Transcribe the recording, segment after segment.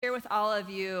share with all of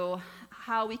you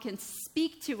how we can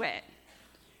speak to it.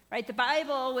 Right? The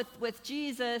Bible with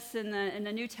Jesus in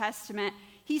the New Testament,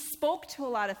 he spoke to a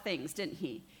lot of things, didn't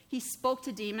he? He spoke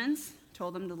to demons,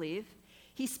 told them to leave.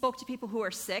 He spoke to people who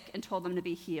were sick and told them to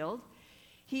be healed.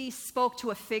 He spoke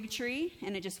to a fig tree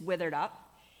and it just withered up.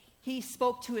 He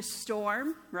spoke to a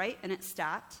storm, right, and it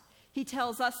stopped. He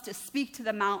tells us to speak to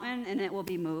the mountain and it will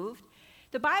be moved.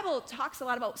 The Bible talks a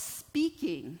lot about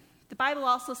speaking. The Bible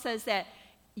also says that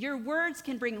your words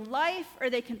can bring life or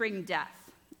they can bring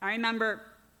death. I remember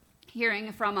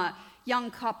hearing from a young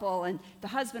couple, and the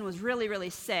husband was really, really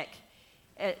sick,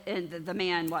 and the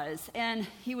man was, and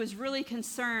he was really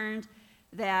concerned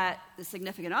that the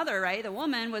significant other, right, the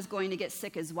woman, was going to get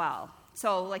sick as well.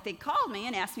 So, like, they called me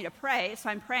and asked me to pray, so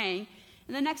I'm praying,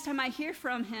 and the next time I hear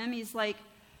from him, he's like,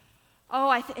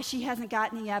 oh, she hasn't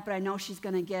gotten it yet, but I know she's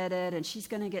going to get it, and she's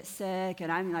going to get sick,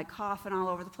 and I'm, like, coughing all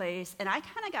over the place. And I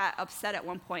kind of got upset at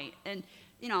one point, and,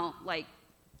 like,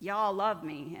 y'all love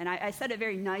me. And I said it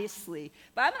very nicely,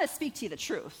 but I'm going to speak to you the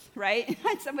truth, right?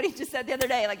 Somebody just said the other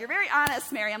day, like, you're very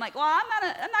honest, Mary. I'm like, well,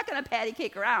 I'm not going to patty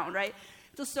cake around, right?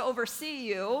 Just to oversee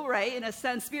you, right, in a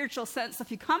sense, spiritual sense. So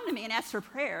if you come to me and ask for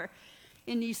prayer,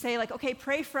 and you say, like, okay,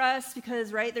 pray for us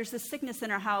because, right, there's this sickness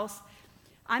in our house,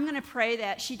 I'm going to pray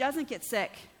that she doesn't get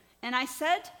sick. And I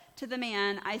said to the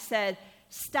man, I said,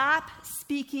 stop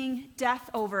speaking death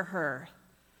over her.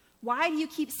 Why do you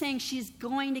keep saying she's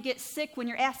going to get sick when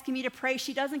you're asking me to pray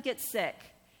she doesn't get sick?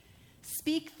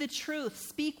 Speak the truth.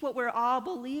 Speak what we're all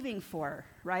believing for,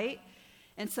 right?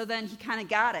 And so then he kind of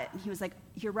got it. He was like,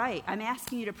 you're right. I'm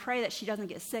asking you to pray that she doesn't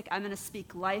get sick. I'm going to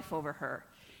speak life over her.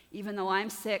 Even though I'm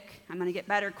sick, I'm going to get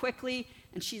better quickly,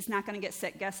 and she's not going to get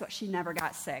sick. Guess what? She never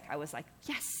got sick. I was like,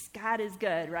 yes, God is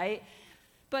good, right?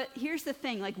 But here's the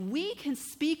thing. Like, we can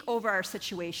speak over our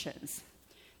situations.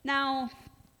 Now,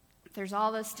 there's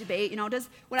all this debate.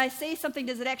 When I say something,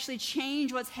 does it actually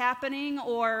change what's happening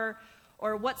or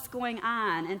what's going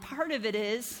on? And part of it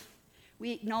is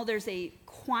we know there's a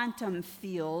quantum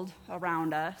field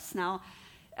around us. Now,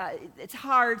 it's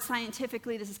hard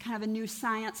scientifically. This is kind of a new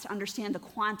science to understand the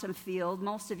quantum field.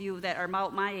 Most of you that are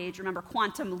about my age remember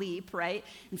Quantum Leap, right?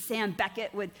 And Sam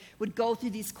Beckett would go through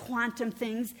these quantum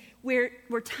things where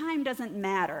time doesn't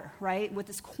matter, right? With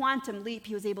this quantum leap,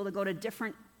 he was able to go to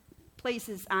different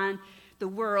places on the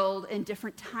world in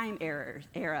different time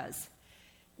eras.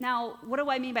 Now, what do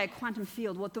I mean by a quantum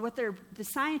field? What the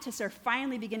scientists are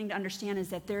finally beginning to understand is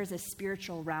that there is a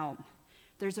spiritual realm.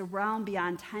 There's a realm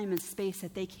beyond time and space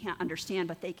that they can't understand,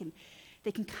 but they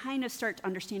can kind of start to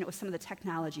understand it with some of the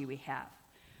technology we have.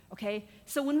 Okay?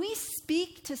 So when we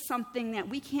speak to something that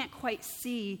we can't quite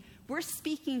see, we're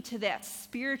speaking to that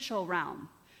spiritual realm.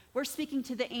 We're speaking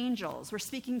to the angels. We're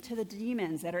speaking to the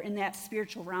demons that are in that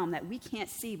spiritual realm that we can't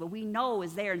see, but we know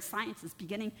is there, and science is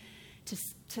beginning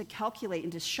to calculate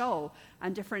and to show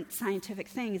on different scientific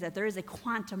things that there is a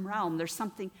quantum realm. There's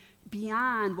something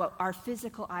beyond what our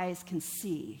physical eyes can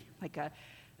see, like a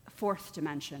fourth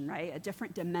dimension, right? A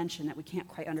different dimension that we can't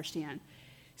quite understand.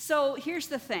 So here's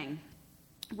the thing.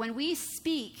 When we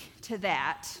speak to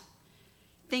that,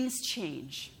 things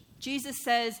change. Jesus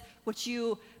says, what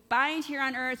you bind here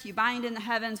on earth, you bind in the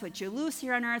heavens. What you loose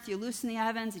here on earth, you loose in the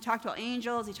heavens. He talked about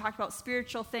angels. He talked about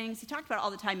spiritual things. He talked about it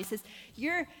all the time. He says,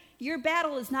 your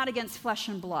battle is not against flesh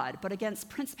and blood, but against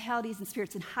principalities and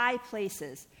spirits in high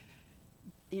places.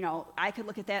 I could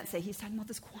look at that and say, he's talking about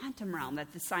this quantum realm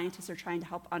that the scientists are trying to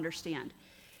help understand.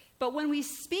 But when we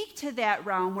speak to that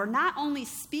realm, we're not only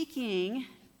speaking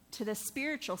to the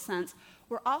spiritual sense,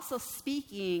 we're also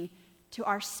speaking to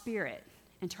our spirit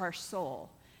and to our soul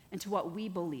and to what we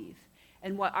believe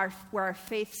and where our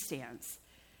faith stands.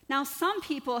 Now, some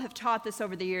people have taught this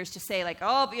over the years to say,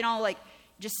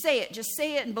 just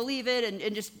say it and believe it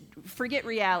and just forget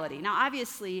reality. Now,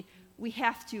 obviously,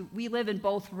 we live in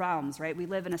both realms, right? We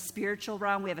live in a spiritual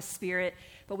realm, we have a spirit,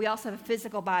 but we also have a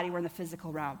physical body, we're in the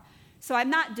physical realm. So I'm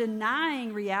not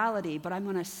denying reality, but I'm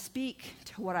going to speak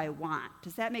to what I want.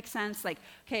 Does that make sense? Like,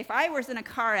 okay, if I was in a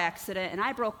car accident and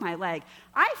I broke my leg,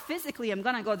 I physically am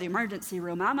going to go to the emergency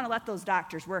room and I'm going to let those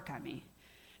doctors work on me.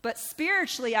 But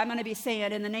spiritually, I'm going to be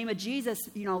saying, in the name of Jesus,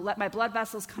 let my blood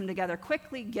vessels come together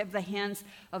quickly, give the hands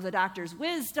of the doctors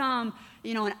wisdom,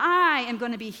 and I am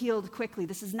going to be healed quickly.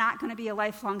 This is not going to be a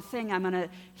lifelong thing. I'm going to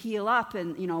heal up,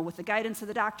 and, with the guidance of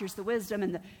the doctors, the wisdom,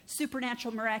 and the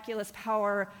supernatural, miraculous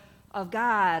power of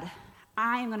God,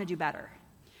 I am going to do better.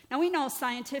 Now, we know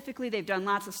scientifically they've done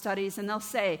lots of studies, and they'll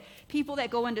say people that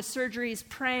go into surgeries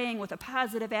praying with a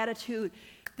positive attitude,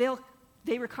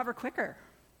 they recover quicker.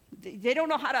 They don't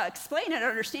know how to explain it or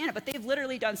understand it, but they've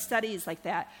literally done studies like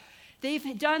that.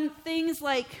 They've done things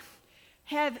like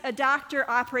have a doctor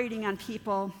operating on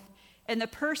people, and the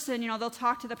person, they'll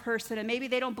talk to the person, and maybe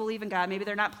they don't believe in God. Maybe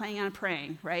they're not planning on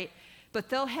praying, right? But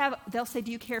they'll say,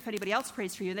 do you care if anybody else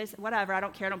prays for you? And they say, whatever, I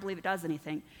don't care. I don't believe it does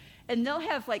anything. And they'll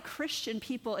have like Christian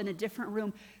people in a different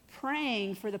room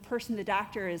praying for the person the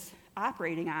doctor is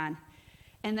operating on,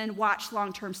 and then watch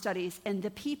long-term studies. And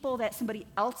the people that somebody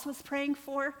else was praying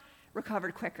for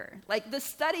recovered quicker. Like, the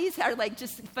studies are like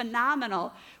just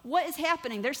phenomenal. What is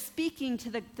happening? They're speaking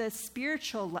to the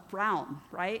spiritual realm,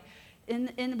 right?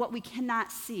 In what we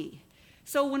cannot see.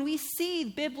 So when we see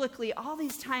biblically all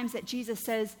these times that Jesus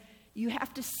says, you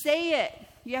have to say it,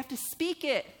 you have to speak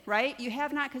it, right? You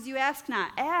have not because you ask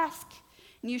not. Ask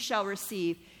and you shall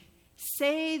receive.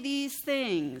 Say these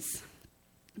things.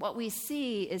 What we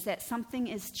see is that something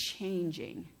is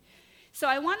changing. So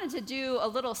I wanted to do a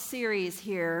little series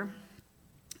here,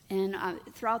 and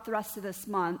throughout the rest of this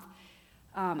month,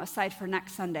 aside for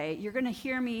next Sunday, you're going to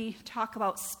hear me talk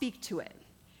about speak to it.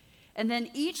 And then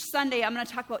each Sunday, I'm going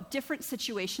to talk about different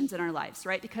situations in our lives,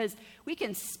 right? Because we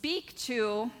can speak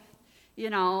to,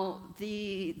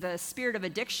 the spirit of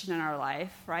addiction in our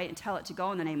life, right? And tell it to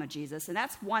go in the name of Jesus. And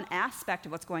that's one aspect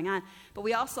of what's going on. But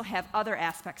we also have other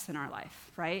aspects in our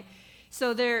life, right?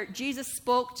 So Jesus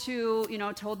spoke to,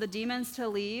 told the demons to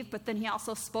leave, but then he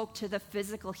also spoke to the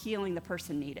physical healing the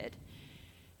person needed.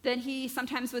 Then he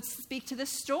sometimes would speak to the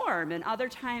storm, and other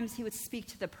times he would speak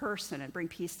to the person and bring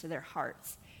peace to their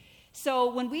hearts.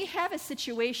 So when we have a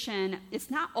situation, it's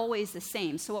not always the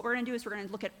same. So what we're going to do is we're going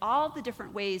to look at all the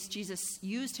different ways Jesus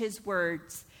used his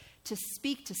words to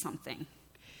speak to something.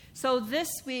 So this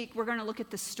week, we're going to look at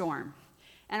the storm.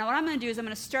 And what I'm going to do is I'm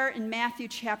going to start in Matthew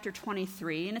chapter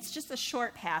 23, and it's just a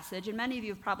short passage, and many of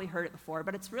you have probably heard it before,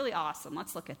 but it's really awesome.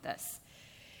 Let's look at this.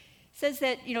 It says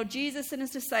that, Jesus and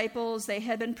his disciples, they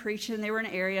had been preaching, they were in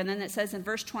an area, and then it says in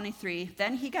verse 23,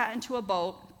 then he got into a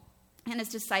boat, and his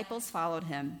disciples followed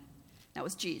him. That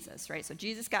was Jesus, right? So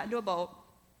Jesus got into a boat.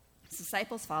 His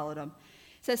disciples followed him.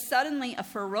 It says, suddenly a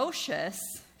furious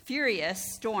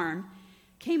storm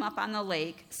came up on the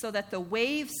lake so that the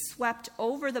waves swept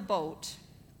over the boat,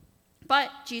 but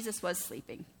Jesus was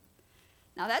sleeping.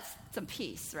 Now that's some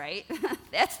peace, right?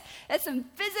 That's some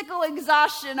physical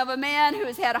exhaustion of a man who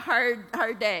has had a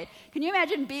hard day. Can you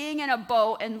imagine being in a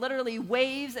boat and literally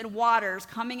waves and waters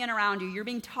coming in around you? You're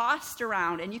being tossed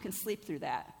around and you can sleep through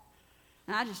that.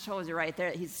 And I just told you right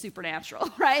there that he's supernatural,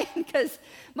 right? Because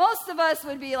most of us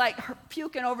would be like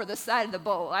puking over the side of the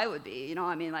boat. I would be, and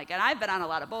I've been on a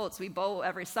lot of boats. We boat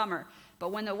every summer.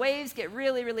 But when the waves get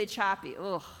really, really choppy,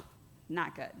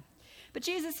 not good. But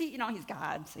Jesus, he's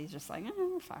God, so he's just like,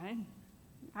 we're fine.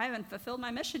 I haven't fulfilled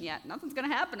my mission yet. Nothing's going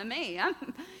to happen to me.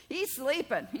 He's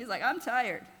sleeping. He's like, I'm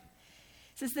tired.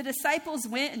 It says the disciples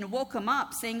went and woke him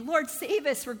up, saying, Lord, save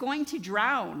us. We're going to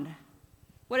drown.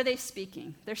 What are they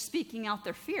speaking? They're speaking out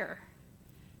their fear.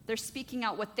 They're speaking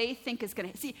out what they think is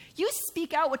going to... See, you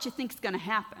speak out what you think is going to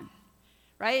happen,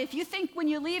 right? If you think when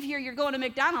you leave here you're going to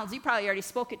McDonald's, you probably already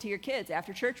spoke it to your kids.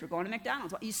 After church, we're going to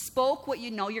McDonald's. You spoke what you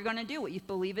know you're going to do, what you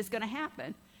believe is going to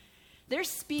happen. They're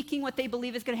speaking what they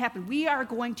believe is going to happen. We are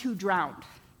going to drown.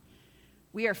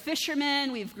 We are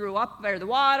fishermen. We've grew up by the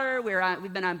water.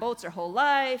 We've been on boats our whole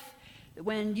life.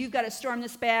 When you've got a storm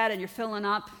this bad and you're filling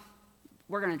up,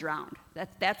 we're going to drown.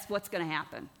 That's what's going to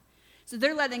happen. So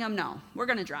they're letting them know, we're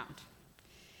going to drown.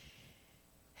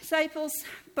 Disciples,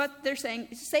 but they're saying,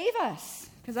 save us,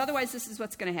 because otherwise this is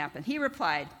what's going to happen. He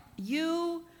replied,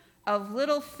 you of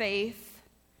little faith,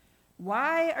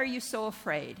 why are you so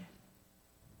afraid?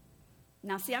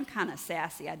 Now, see, I'm kind of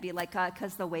sassy. I'd be like,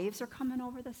 because the waves are coming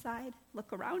over the side.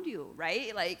 Look around you,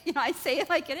 right? Like, I say it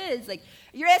like it is. Like,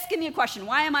 you're asking me a question.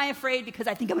 Why am I afraid? Because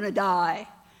I think I'm going to die.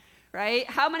 Right?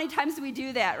 How many times do we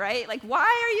do that, right? Like, why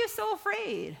are you so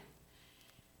afraid?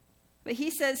 But he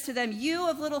says to them, you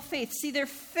of little faith. See, their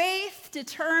faith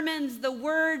determines the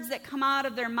words that come out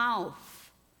of their mouth.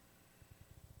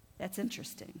 That's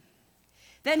interesting.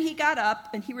 Then he got up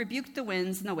and he rebuked the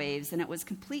winds and the waves, and it was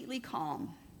completely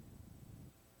calm.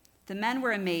 The men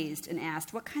were amazed and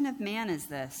asked, what kind of man is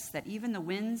this, that even the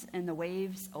winds and the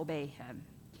waves obey him?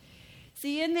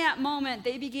 See, in that moment,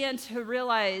 they began to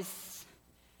realize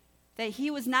that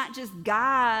he was not just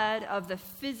God of the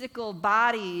physical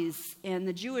bodies and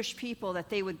the Jewish people that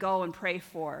they would go and pray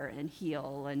for and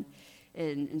heal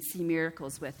and see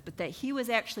miracles with, but that he was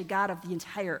actually God of the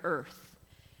entire earth,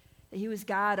 that he was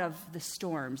God of the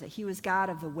storms, that he was God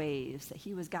of the waves, that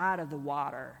he was God of the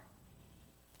water.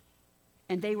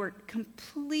 And they were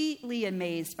completely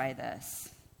amazed by this.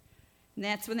 And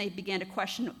that's when they began to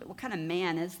question, what kind of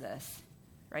man is this?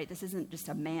 Right? This isn't just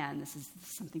a man. This is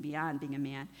something beyond being a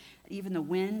man. Even the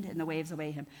wind and the waves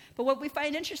obey him. But what we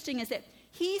find interesting is that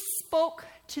He spoke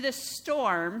to the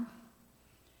storm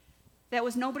that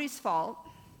was nobody's fault.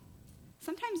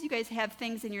 Sometimes you guys have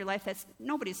things in your life that's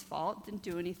nobody's fault, didn't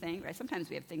do anything, right? Sometimes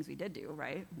we have things we did do,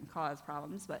 right, and cause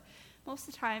problems, but most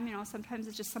of the time, sometimes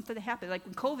it's just something that happened, like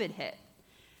when COVID hit.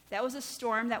 That was a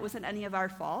storm that wasn't any of our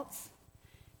faults.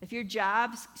 If your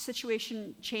job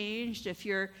situation changed, if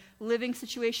your living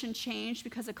situation changed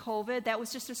because of COVID, that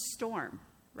was just a storm,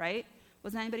 right?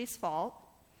 Wasn't anybody's fault.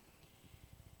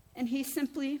 And he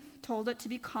simply told it to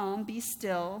be calm, be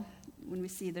still. When we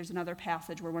see there's another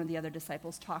passage where one of the other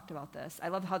disciples talked about this. I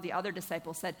love how the other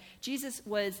disciple said, Jesus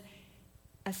was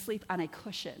asleep on a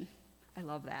cushion. I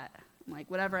love that. I'm like,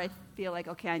 whenever I feel like,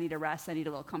 okay, I need a rest, I need a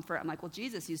little comfort, I'm like, well,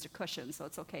 Jesus used a cushion, so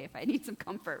it's okay if I need some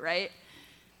comfort, right?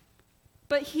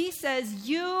 But he says,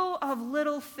 you of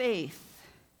little faith,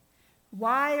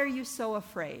 why are you so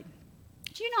afraid?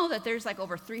 Do you know that there's like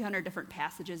over 300 different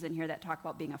passages in here that talk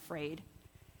about being afraid?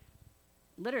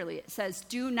 Literally, it says,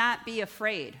 do not be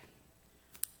afraid.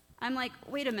 I'm like,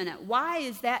 wait a minute, why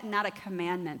is that not a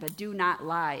commandment, but do not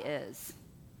lie is?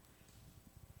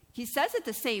 He says it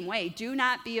the same way, do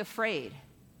not be afraid.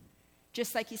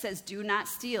 Just like he says, do not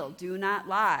steal, do not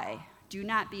lie, do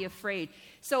not be afraid.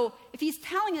 So if he's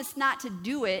telling us not to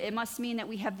do it, it must mean that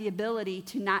we have the ability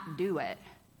to not do it,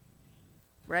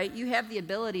 right? You have the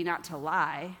ability not to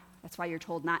lie. That's why you're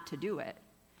told not to do it.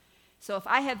 So if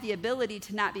I have the ability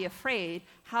to not be afraid,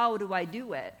 how do I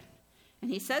do it? And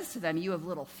he says to them, you have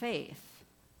little faith.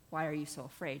 Why are you so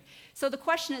afraid? So the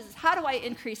question is, how do I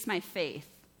increase my faith?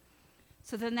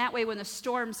 So then that way when the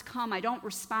storms come, I don't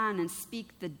respond and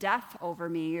speak the death over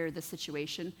me or the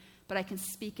situation, but I can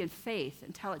speak in faith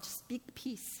and tell it, just be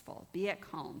peaceful, be at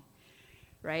calm,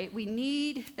 right? We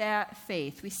need that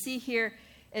faith. We see here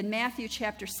in Matthew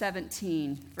chapter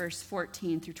 17, verse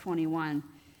 14 through 21,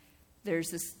 there's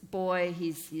this boy,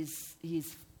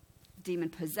 he's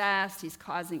demon-possessed, he's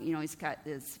causing, he's got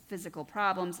his physical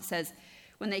problems. It says,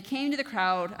 when they came to the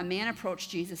crowd, a man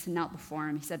approached Jesus and knelt before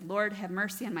him. He said, Lord, have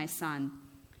mercy on my son.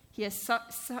 He has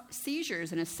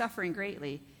seizures and is suffering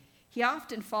greatly. He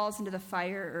often falls into the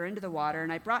fire or into the water,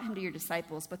 and I brought him to your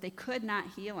disciples, but they could not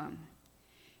heal him.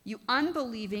 You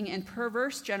unbelieving and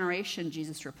perverse generation,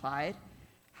 Jesus replied,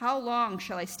 how long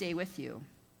shall I stay with you?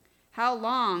 How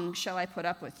long shall I put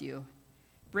up with you?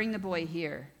 Bring the boy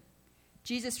here.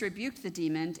 Jesus rebuked the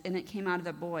demon, and it came out of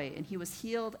the boy, and he was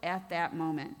healed at that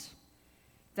moment.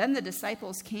 Then the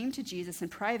disciples came to Jesus in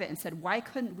private and said, why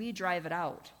couldn't we drive it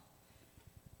out?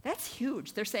 That's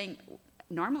huge. They're saying,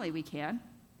 normally we can.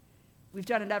 We've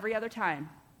done it every other time.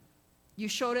 You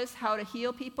showed us how to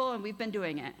heal people, and we've been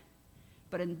doing it.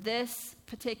 But in this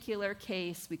particular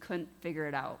case, we couldn't figure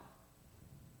it out.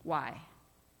 Why?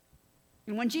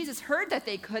 And when Jesus heard that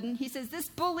they couldn't, he says, this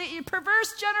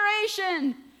perverse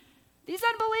generation, these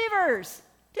unbelievers,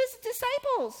 these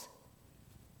disciples,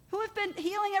 who have been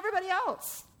healing everybody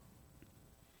else.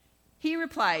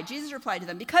 Jesus replied to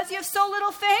them, because you have so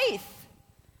little faith.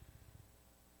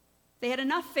 They had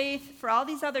enough faith for all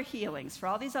these other healings, for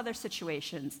all these other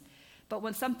situations, but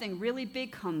when something really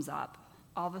big comes up,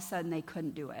 all of a sudden they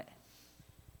couldn't do it.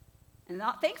 And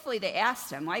thankfully they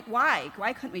asked him, like, why?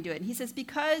 Why couldn't we do it? And he says,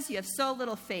 because you have so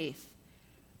little faith.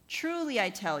 Truly I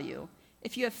tell you,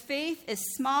 if you have faith as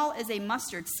small as a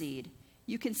mustard seed,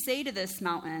 you can say to this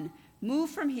mountain, move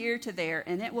from here to there,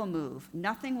 and it will move.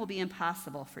 Nothing will be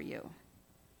impossible for you.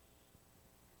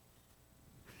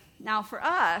 Now for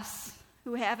us,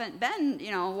 who haven't been,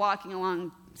 walking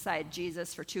alongside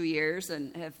Jesus for 2 years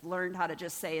and have learned how to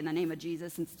just say in the name of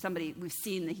Jesus, and we've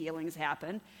seen the healings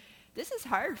happen, this is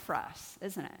hard for us,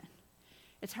 isn't it?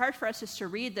 It's hard for us just to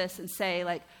read this and say,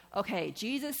 like, okay,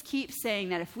 Jesus keeps saying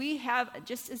that if we have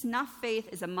just enough faith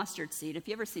as a mustard seed, if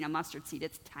you've ever seen a mustard seed,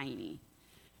 it's tiny.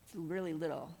 It's a really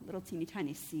little teeny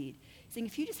tiny seed. He's saying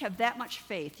if you just have that much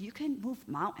faith, you can move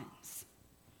mountains.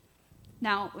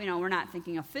 Now, we're not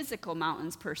thinking of physical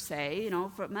mountains per se,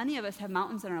 but many of us have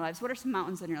mountains in our lives. What are some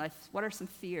mountains in your life? What are some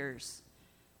fears?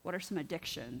 What are some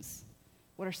addictions?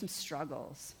 What are some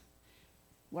struggles?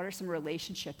 What are some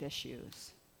relationship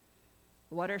issues?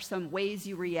 What are some ways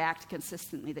you react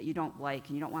consistently that you don't like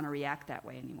and you don't want to react that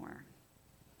way anymore?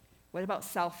 What about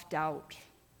self-doubt?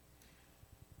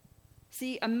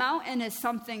 See, a mountain is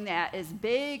something that is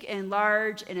big and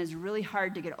large and is really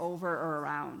hard to get over or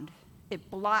around. It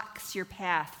blocks your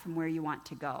path from where you want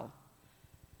to go.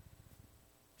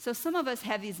 So some of us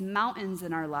have these mountains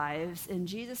in our lives, and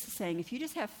Jesus is saying, if you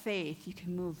just have faith, you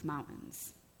can move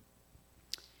mountains.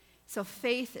 So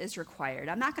faith is required.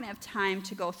 I'm not going to have time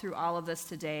to go through all of this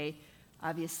today.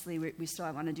 Obviously, we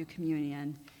still want to do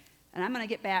communion. And I'm going to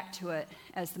get back to it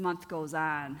as the month goes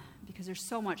on, because there's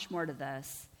so much more to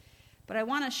this. But I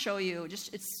want to show you,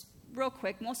 it's real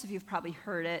quick. Most of you have probably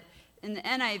heard it. In the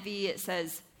NIV, it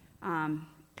says,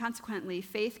 consequently,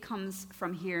 faith comes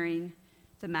from hearing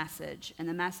the message, and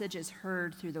the message is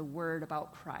heard through the word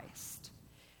about Christ.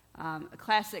 A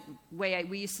classic way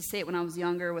we used to say it when I was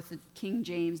younger with the King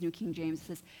James, New King James,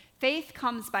 says, faith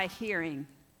comes by hearing,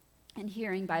 and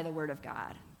hearing by the word of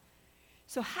God.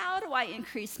 So how do I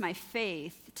increase my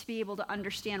faith to be able to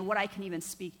understand what I can even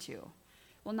speak to?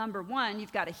 Well, number one,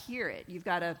 you've got to hear it. You've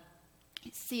got to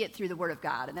see it through the word of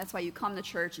God. And that's why you come to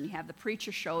church and you have the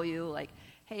preacher show you, like,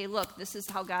 hey, look, this is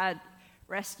how God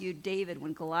rescued David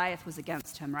when Goliath was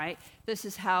against him, right? This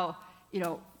is how,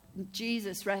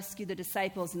 Jesus rescued the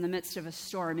disciples in the midst of a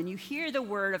storm. And you hear the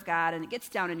word of God and it gets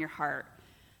down in your heart.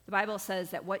 The Bible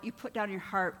says that what you put down in your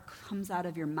heart comes out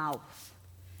of your mouth.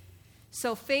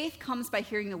 So faith comes by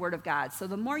hearing the word of God. So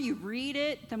the more you read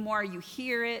it, the more you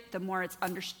hear it, the more it's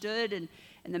understood and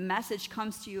the message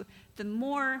comes to you, the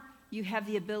more you have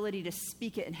the ability to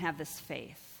speak it and have this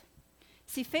faith.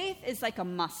 See, faith is like a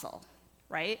muscle,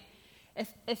 right?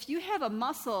 If you have a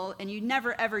muscle and you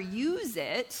never ever use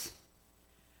it,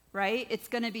 right, it's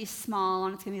going to be small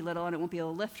and it's going to be little and it won't be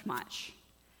able to lift much.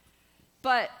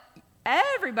 But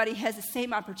everybody has the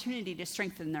same opportunity to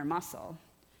strengthen their muscle.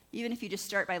 Even if you just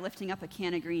start by lifting up a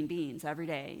can of green beans every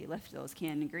day, you lift those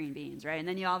can of green beans, right? And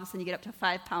then all of a sudden you get up to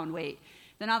 5-pound weight.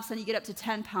 Then all of a sudden you get up to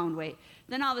 10-pound weight.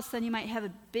 Then all of a sudden you might have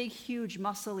a big, huge,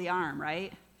 muscly arm,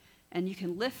 right? And you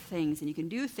can lift things and you can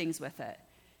do things with it.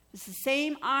 It's the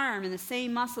same arm and the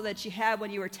same muscle that you had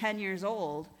when you were 10 years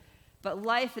old, but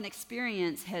life and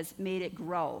experience has made it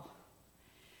grow.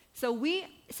 So it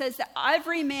says that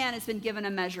every man has been given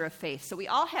a measure of faith. So we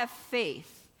all have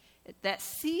faith. That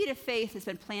seed of faith has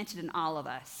been planted in all of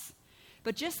us.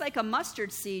 But just like a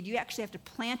mustard seed, you actually have to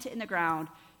plant it in the ground.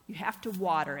 You have to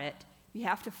water it. You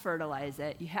have to fertilize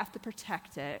it. You have to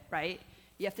protect it, right?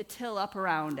 You have to till up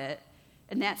around it.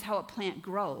 And that's how a plant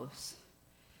grows.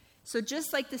 So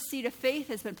just like the seed of faith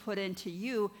has been put into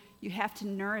you, you have to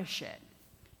nourish it.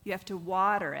 You have to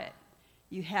water it.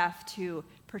 You have to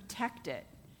protect it.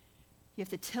 You have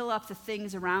to till up the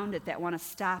things around it that want to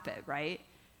stop it, right?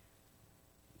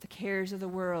 The cares of the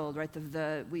world, right?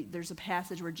 There's a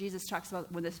passage where Jesus talks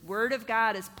about when this word of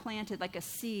God is planted like a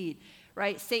seed,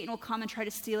 right? Satan will come and try to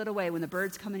steal it away when the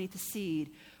birds come and eat the seed.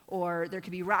 Or there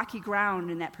could be rocky ground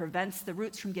and that prevents the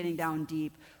roots from getting down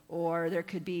deep. Or there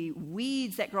could be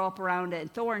weeds that grow up around it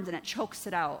and thorns and it chokes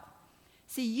it out.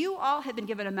 See, you all have been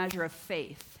given a measure of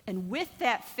faith. And with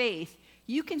that faith,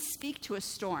 you can speak to a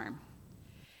storm.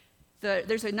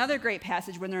 There's another great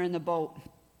passage when they're in the boat.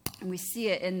 And we see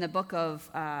it in the book of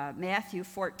Matthew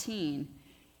 14.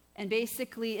 And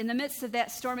basically, in the midst of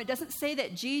that storm, it doesn't say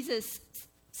that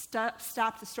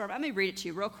stopped the storm. Let me read it to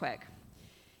you real quick.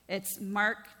 It's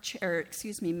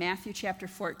Matthew chapter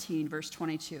 14, verse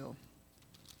 22.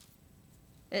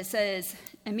 It says,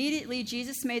 immediately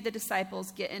Jesus made the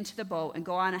disciples get into the boat and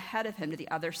go on ahead of him to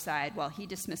the other side while he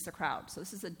dismissed the crowd. So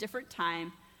this is a different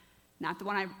time, not the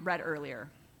one I read earlier.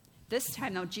 This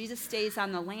time, though, Jesus stays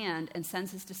on the land and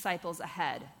sends his disciples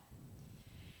ahead.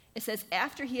 It says,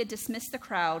 after he had dismissed the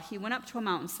crowd, he went up to a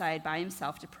mountainside by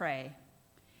himself to pray.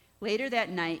 Later that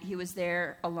night, he was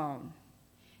there alone.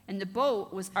 And the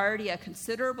boat was already a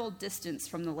considerable distance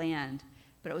from the land,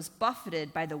 but it was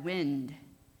buffeted by the wind,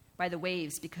 by the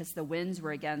waves, because the winds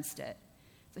were against it.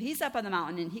 So he's up on the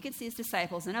mountain, and he can see his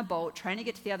disciples in a boat trying to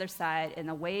get to the other side, and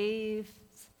the waves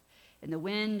and the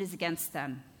wind is against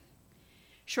them.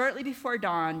 Shortly before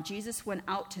dawn, Jesus went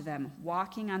out to them,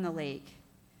 walking on the lake.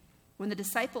 When the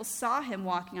disciples saw him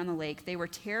walking on the lake, they were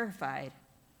terrified.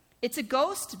 It's a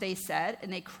ghost, they said,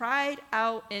 and they cried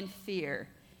out in fear.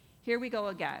 Here we go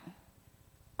again.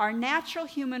 Our natural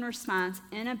human response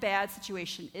in a bad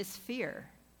situation is fear.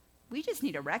 We just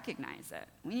need to recognize it.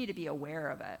 We need to be aware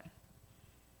of it.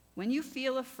 When you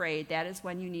feel afraid, that is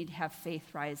when you need to have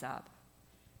faith rise up.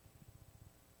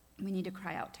 We need to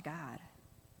cry out to God.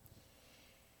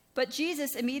 But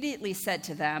Jesus immediately said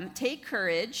to them, take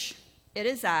courage, it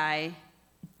is I,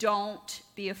 don't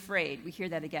be afraid. We hear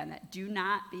that again, that do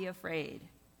not be afraid.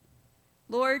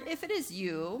 Lord, if it is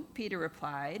you, Peter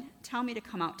replied, tell me to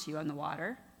come out to you on the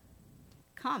water.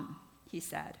 Come, he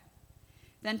said.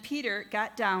 Then Peter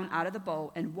got down out of the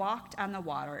boat and walked on the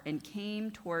water and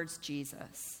came towards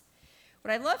Jesus.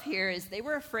 What I love here is they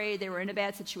were afraid, they were in a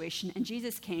bad situation, and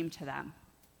Jesus came to them.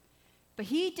 But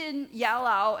he didn't yell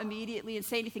out immediately and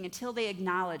say anything until they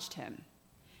acknowledged him.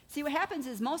 See, what happens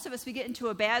is most of us, we get into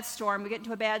a bad storm, we get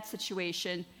into a bad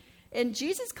situation, and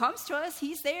Jesus comes to us,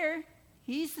 he's there.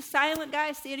 He's the silent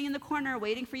guy standing in the corner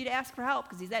waiting for you to ask for help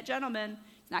because he's that gentleman.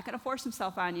 He's not going to force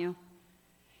himself on you.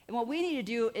 And what we need to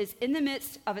do is, in the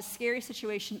midst of a scary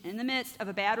situation, in the midst of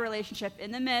a bad relationship,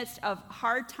 in the midst of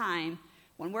hard time,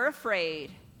 when we're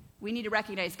afraid, we need to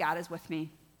recognize God is with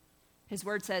me. His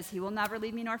word says, he will never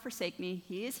leave me nor forsake me.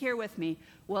 He is here with me.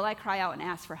 Will I cry out and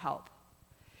ask for help?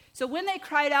 So when they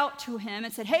cried out to him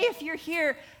and said, hey, if you're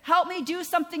here, help me do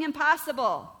something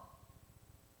impossible.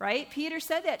 Right? Peter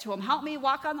said that to him. Help me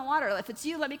walk on the water. If it's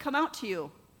you, let me come out to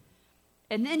you.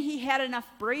 And then he had enough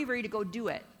bravery to go do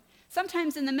it.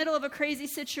 Sometimes in the middle of a crazy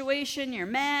situation, you're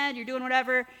mad, you're doing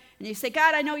whatever, and you say,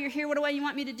 God, I know you're here. What do you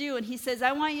want me to do? And he says,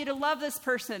 I want you to love this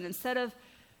person instead of,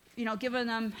 giving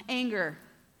them anger.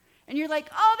 And you're like,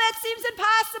 oh, that seems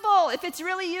impossible. If it's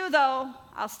really you, though,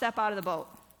 I'll step out of the boat.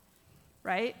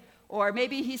 Right? Or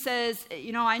maybe he says,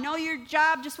 I know your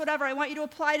job, just whatever. I want you to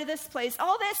apply to this place.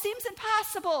 Oh, that seems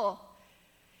impossible.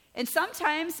 And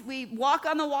sometimes we walk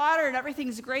on the water and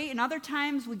everything's great, and other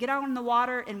times we get out in the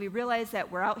water and we realize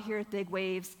that we're out here at big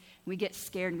waves, and we get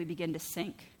scared and we begin to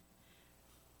sink.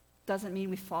 Doesn't mean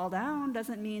we fall down,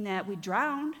 doesn't mean that we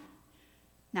drown,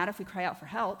 not if we cry out for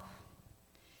help.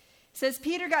 It says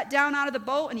Peter got down out of the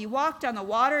boat and he walked on the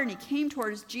water and he came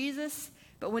towards Jesus,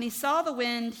 but when he saw the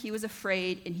wind, he was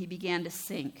afraid and he began to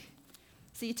sink.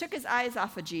 So he took his eyes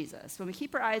off of Jesus. When we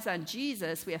keep our eyes on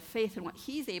Jesus, we have faith in what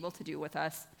he's able to do with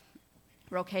us.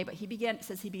 We're okay, but he began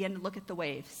to look at the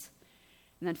waves.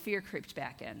 And then fear creeped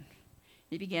back in.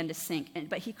 He began to sink.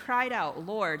 But he cried out,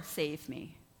 Lord, save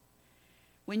me.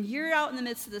 When you're out in the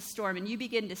midst of the storm and you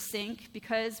begin to sink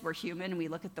because we're human and we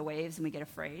look at the waves and we get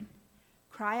afraid,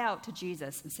 cry out to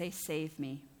Jesus and say, save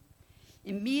me.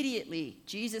 Immediately,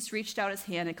 Jesus reached out his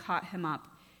hand and caught him up.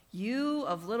 You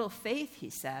of little faith, he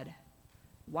said,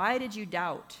 why did you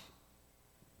doubt?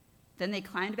 Then they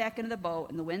climbed back into the boat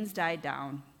and the winds died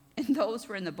down. And those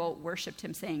who were in the boat worshipped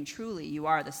him, saying, truly, you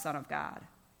are the Son of God.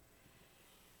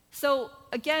 So,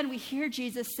 again, we hear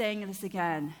Jesus saying this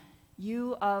again,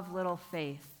 you of little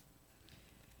faith.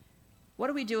 What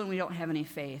do we do when we don't have any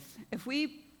faith? If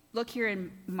we look here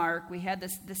in Mark, we had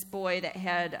this boy that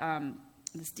had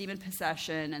this demon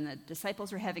possession, and the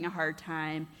disciples were having a hard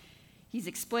time. He's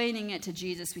explaining it to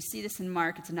Jesus. We see this in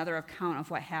Mark. It's another account of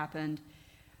what happened.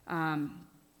 In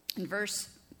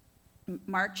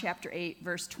Mark chapter 8,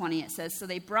 verse 20, it says, so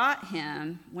they brought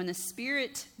him. When the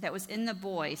spirit that was in the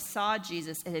boy saw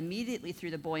Jesus, it immediately threw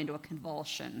the boy into a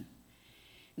convulsion. And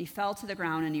he fell to the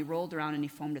ground, and he rolled around, and he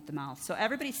foamed at the mouth. So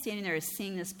everybody standing there is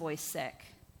seeing this boy sick,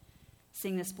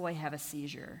 seeing this boy have a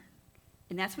seizure.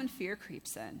 And that's when fear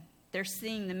creeps in. They're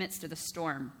seeing the midst of the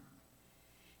storm.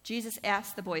 Jesus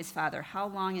asked the boy's father, how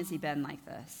long has he been like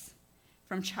this?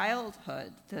 From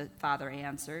childhood, the father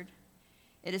answered.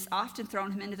 It has often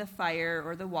thrown him into the fire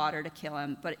or the water to kill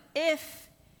him. But if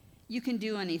you can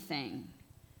do anything,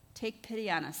 take pity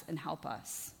on us and help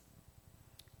us.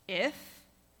 If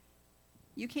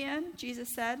you can,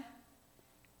 Jesus said,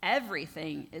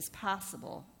 everything is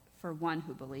possible for one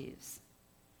who believes.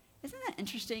 Isn't that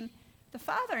interesting? The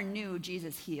father knew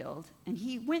Jesus healed, and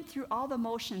he went through all the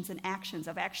motions and actions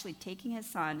of actually taking his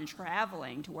son and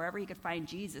traveling to wherever he could find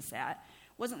Jesus at.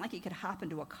 It wasn't like he could hop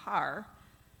into a car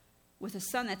with a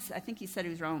son that's, I think he said he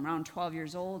was around 12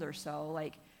 years old or so,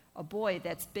 like a boy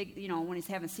that's big, when he's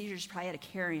having seizures, probably had to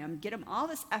carry him, get him all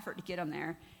this effort to get him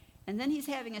there. And then he's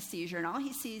having a seizure, and all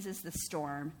he sees is the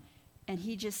storm, and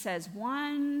he just says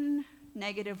one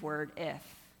negative word, if.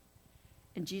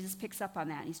 And Jesus picks up on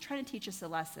that, and he's trying to teach us a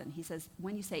lesson. He says,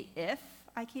 when you say, if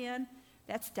I can,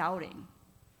 that's doubting.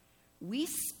 We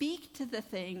speak to the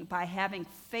thing by having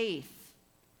faith.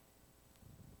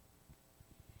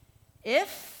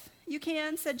 If you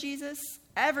can, said Jesus,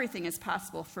 everything is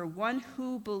possible for one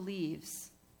who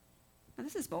believes. Now,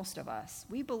 this is most of us.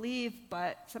 We believe,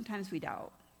 but sometimes we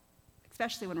doubt,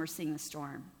 especially when we're seeing the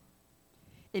storm.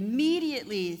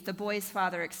 Immediately, the boy's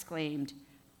father exclaimed,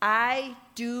 I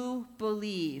do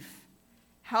believe.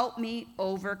 Help me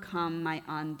overcome my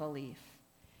unbelief.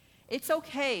 It's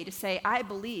okay to say, I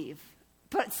believe.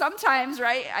 But sometimes,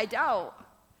 right, I doubt.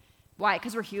 Why?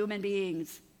 Because we're human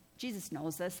beings. Jesus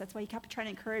knows this. That's why he kept trying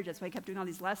to encourage us. That's why he kept doing all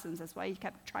these lessons. That's why he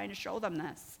kept trying to show them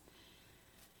this.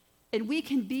 And we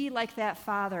can be like that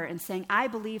father and saying, I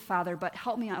believe, Father, but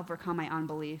help me overcome my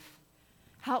unbelief.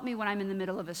 Help me when I'm in the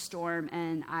middle of a storm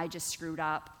and I just screwed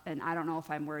up and I don't know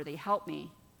if I'm worthy. Help me.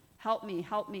 Help me,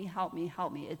 help me, help me,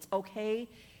 help me. It's okay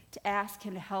to ask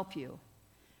him to help you.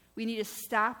 We need to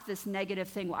stop this negative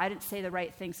thing. Well, I didn't say the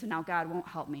right thing, so now God won't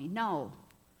help me. No.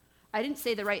 I didn't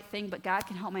say the right thing, but God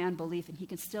can help my unbelief, and he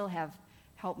can still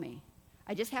help me.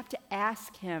 I just have to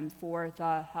ask him for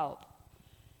the help.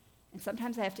 And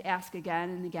sometimes I have to ask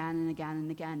again and again and again and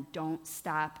again. Don't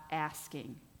stop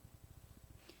asking.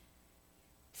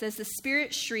 It says the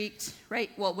spirit shrieked, right?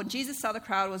 Well, when Jesus saw the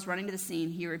crowd was running to the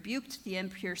scene, he rebuked the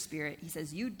impure spirit. He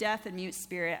says, "You deaf and mute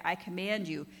spirit, I command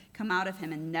you, come out of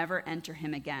him and never enter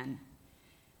him again."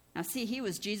 Now see, he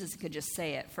was Jesus and could just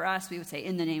say it. For us, we would say,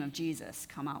 "In the name of Jesus,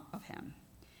 come out of him."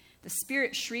 The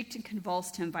spirit shrieked and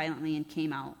convulsed him violently and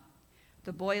came out.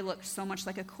 The boy looked so much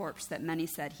like a corpse that many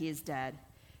said, "He is dead."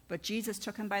 But Jesus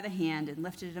took him by the hand and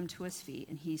lifted him to his feet,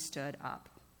 and he stood up.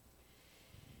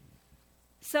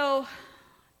 So,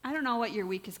 I don't know what your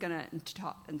week is going to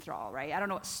enthrall, right? I don't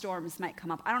know what storms might come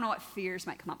up. I don't know what fears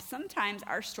might come up. Sometimes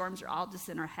our storms are all just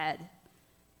in our head.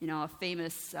 You know, a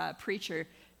famous preacher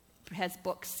has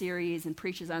book series and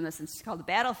preaches on this, and it's called The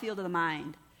Battlefield of the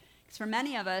Mind. Because for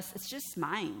many of us, it's just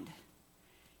mind.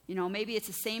 You know, maybe it's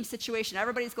the same situation.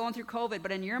 Everybody's going through COVID,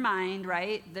 but in your mind,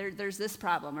 right, there's this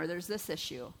problem or there's this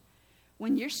issue.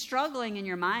 When you're struggling in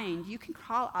your mind, you can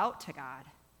call out to God.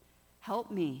 Help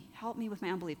me with my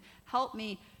unbelief. Help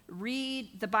me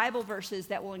read the Bible verses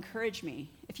that will encourage me.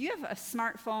 If you have a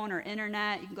smartphone or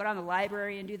internet, you can go down to the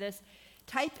library and do this.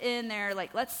 Type in there,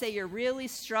 like, let's say you're really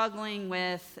struggling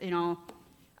with,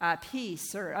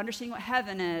 peace or understanding what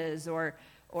heaven is or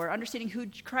understanding who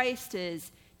Christ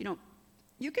is. You know,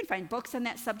 you can find books on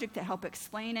that subject that help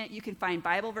explain it. You can find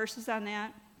Bible verses on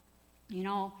that. You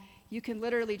know, you can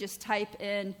literally just type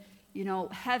in,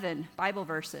 heaven, Bible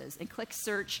verses, and click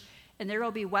search, and there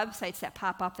will be websites that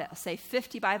pop up that will say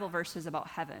 50 Bible verses about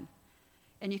heaven.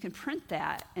 And you can print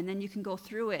that, and then you can go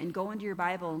through it and go into your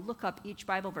Bible and look up each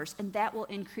Bible verse, and that will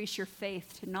increase your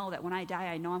faith to know that when I die,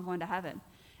 I know I'm going to heaven.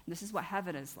 And this is what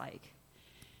heaven is like.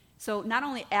 So not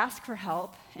only ask for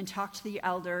help and talk to the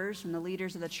elders and the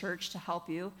leaders of the church to help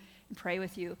you and pray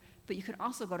with you, but you can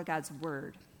also go to God's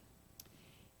Word.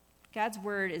 God's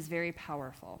Word is very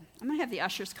powerful. I'm going to have the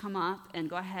ushers come up and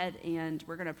go ahead, and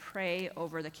we're going to pray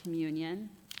over the communion.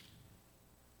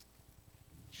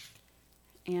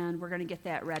 And we're going to get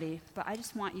that ready. But I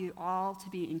just want you all to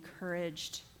be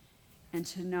encouraged and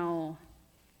to know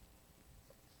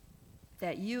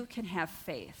that you can have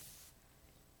faith,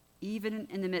 even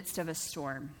in the midst of a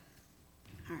storm.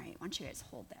 All right, why don't you guys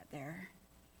hold that there?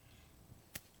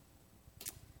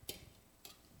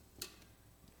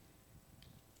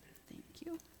 Thank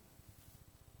you.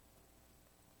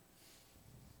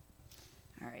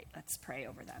 All right, let's pray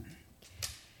over them.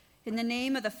 In the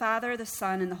name of the Father, the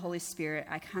Son, and the Holy Spirit,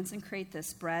 I consecrate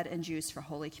this bread and juice for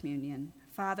Holy Communion.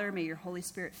 Father, may your Holy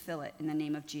Spirit fill it in the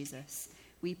name of Jesus.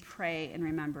 We pray and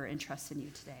remember and trust in you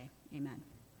today. Amen.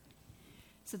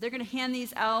 So they're going to hand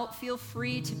these out. Feel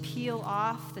free to peel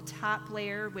off the top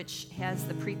layer, which has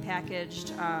the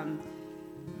prepackaged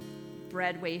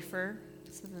bread wafer.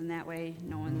 So then that way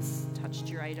no one's touched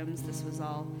your items. This was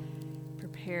all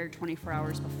prepared 24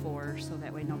 hours before, so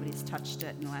that way nobody's touched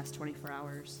it in the last 24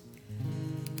 hours.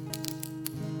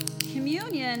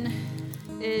 Communion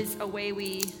is a way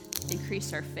we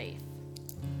increase our faith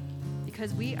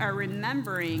because we are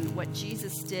remembering what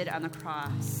Jesus did on the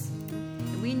cross.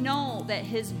 And we know that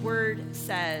his word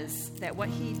says that what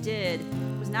he did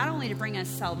was not only to bring us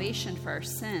salvation for our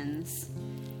sins,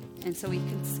 and so we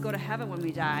can go to heaven when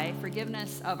we die,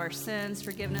 forgiveness of our sins,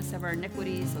 forgiveness of our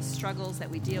iniquities, those struggles that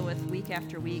we deal with week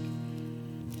after week.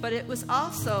 But it was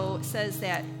also says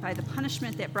that by the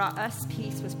punishment that brought us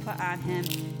peace was put on him,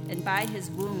 and by his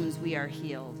wounds we are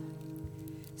healed.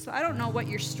 So I don't know what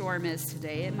your storm is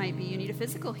today. It might be you need a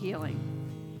physical healing.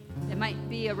 It might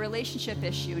be a relationship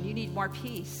issue and you need more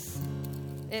peace.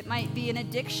 It might be an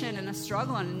addiction and a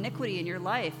struggle and iniquity in your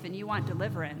life and you want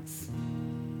deliverance.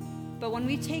 But when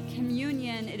we take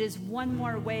communion, it is one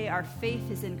more way our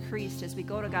faith is increased as we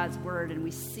go to God's word and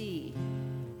we see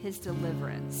his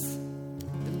deliverance.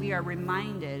 And we are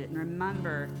reminded and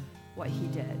remember what he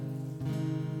did.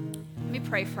 Let me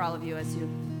pray for all of you as you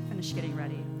finish getting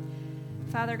ready.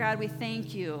 Father God, we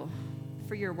thank you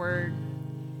for your word.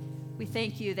 We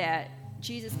thank you that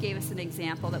Jesus gave us an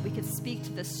example, that we can speak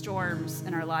to the storms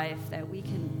in our life, that we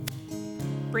can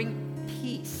bring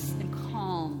peace and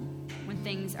calm when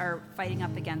things are fighting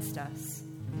up against us,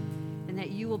 and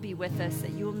that you will be with us,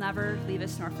 that you will never leave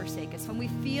us nor forsake us. When we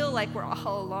feel like we're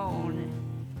all alone,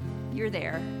 you're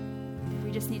there.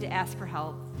 We just need to ask for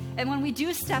help. And when we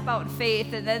do step out in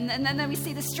faith, and then we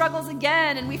see the struggles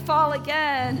again, and we fall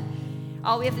again,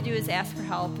 all we have to do is ask for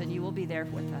help, and you will be there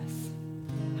with us.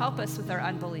 Help us with our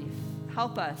unbelief.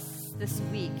 Help us this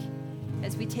week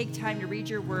as we take time to read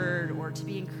your word or to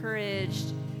be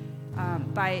encouraged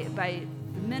by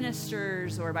the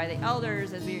ministers or by the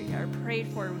elders as we are prayed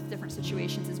for with different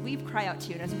situations, as we cry out to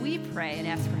you and as we pray and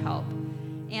ask for help.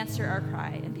 Answer our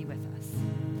cry and be with us.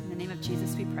 In the name of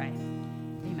Jesus we pray.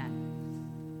 Amen.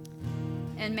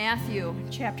 And In Matthew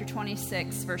chapter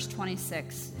 26, verse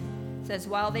 26, it says,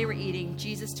 while they were eating,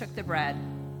 Jesus took the bread,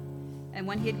 and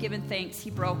when he had given thanks, he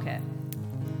broke it,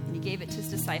 and he gave it to his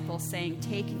disciples, saying,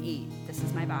 take and eat. This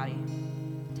is my body.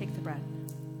 Take the bread.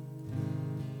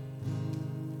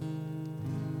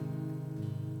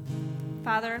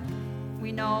 Father,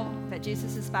 we know that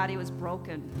Jesus' body was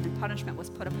broken and punishment was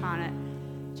put upon it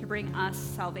to bring us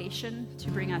salvation, to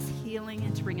bring us healing,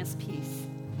 and to bring us peace.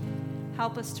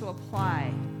 Help us to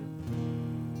apply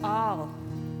all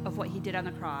of what he did on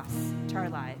the cross to our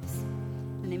lives.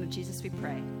 In the name of Jesus we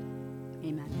pray.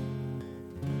 Amen.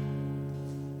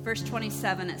 Verse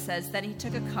 27, it says, then he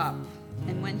took a cup,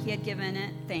 and when he had given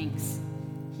it thanks,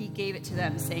 he gave it to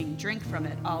them, saying, drink from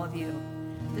it, all of you.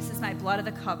 This is my blood of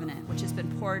the covenant, which has been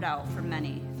poured out for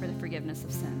many for the forgiveness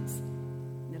of sins.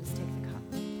 Let us take the cup.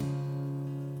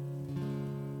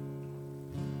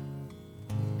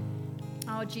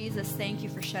 Oh, Jesus, thank you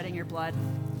for shedding your blood.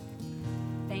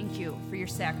 Thank you for your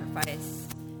sacrifice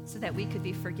so that we could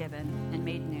be forgiven and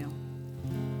made new.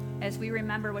 As we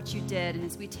remember what you did, and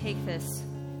as we take this,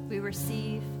 we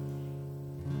receive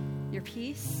your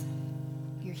peace,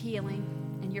 your healing,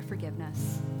 and your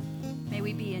forgiveness. May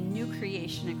we be a new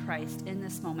creation in Christ in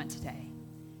this moment today.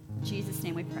 In Jesus'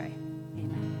 name we pray.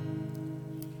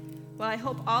 Amen. Well, I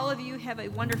hope all of you have a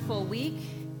wonderful week.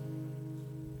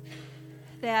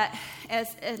 That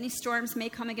as any storms may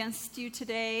come against you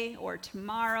today or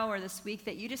tomorrow or this week,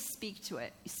 that you just speak to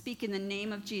it. You speak in the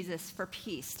name of Jesus for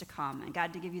peace to come and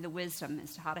God to give you the wisdom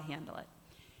as to how to handle it.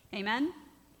 Amen?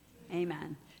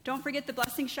 Amen. Don't forget the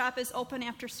blessing shop is open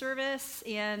after service,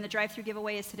 and the drive-through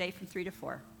giveaway is today from 3 to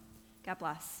 4. God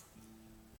bless.